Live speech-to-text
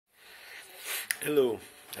Hello,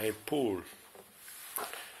 I'm Paul.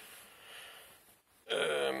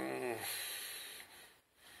 Um,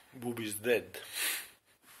 Bob is dead.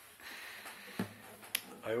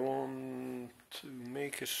 I want to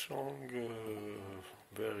make a song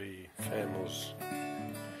very famous.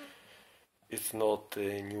 It's not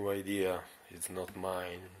a new idea, it's not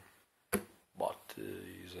mine, but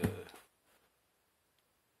is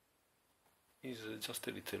just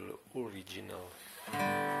a little original.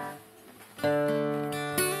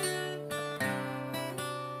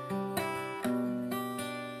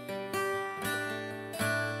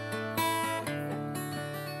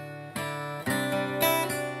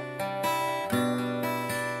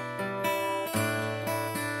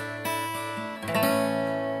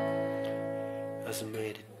 Has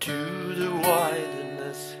made it to the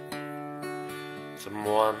wilderness.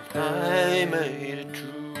 Someone I made it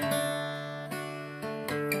through.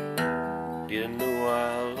 Didn't know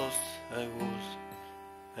how lost I was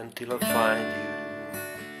until I find you.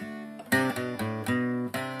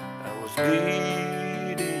 I was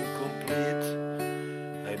bleeding complete.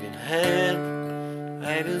 I've been had,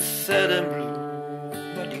 I've been sad and blue,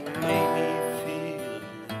 but you made me feel.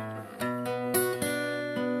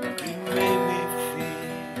 You made me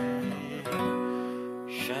feel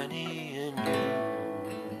shiny and new,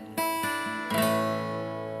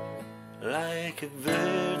 like a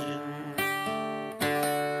virgin.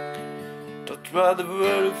 Touched by the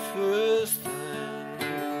very first time,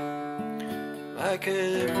 like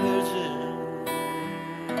a virgin.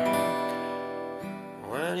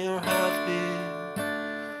 When your heart beat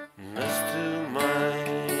next to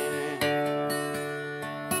mine,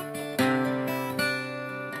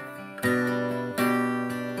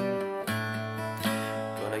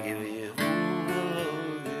 gonna give you all I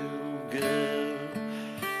love you, girl.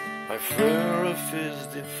 My first is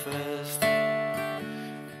the first.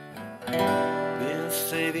 Been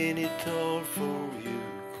saving it all for you,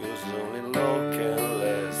 'cause only love can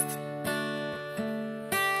last.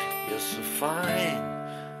 You're so fine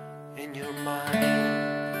in your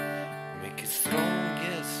mind, make it strong,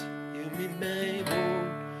 yes, you me able.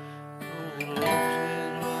 Oh, you love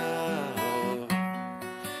it well,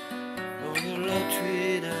 oh, you love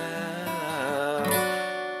it out,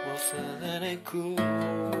 what's that it cool,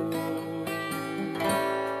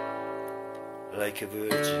 like a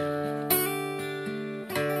virgin.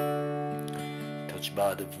 Touched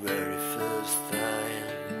by the very first time,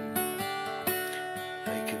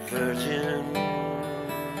 like a virgin.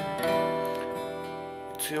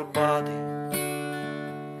 It's your body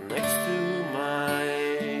next to my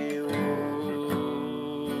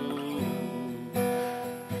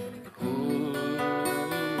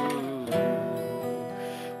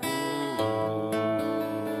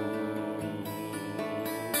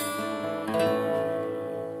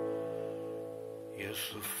You're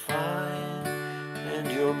so fine and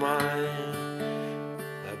you're mine.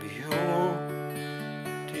 I'll be yours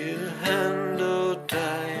till the end of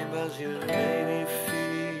time, as you made me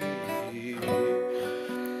feel.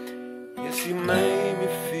 Yes, you made me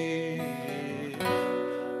feel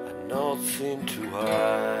I've nothing to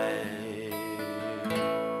hide,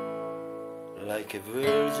 like a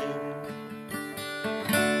virgin.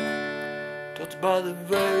 Touched by the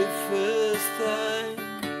very first time,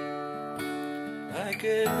 like a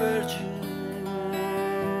virgin,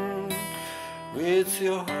 with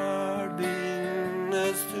your heart being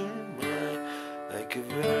next to mine, like a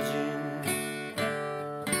virgin,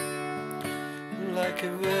 like a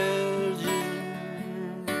virgin,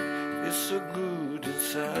 it's so good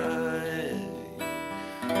inside,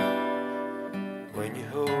 when you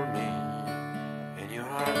hold me, and your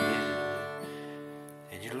heart beat,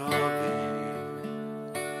 and you love me.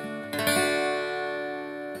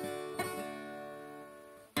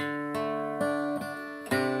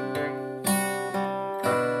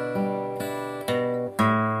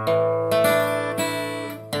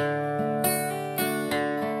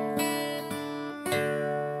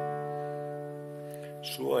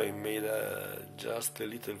 So I made just a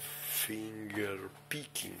little finger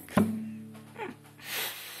picking.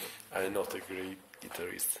 I'm not a great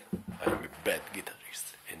guitarist. I'm a bad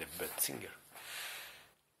guitarist and a bad singer.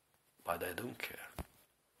 But I don't care.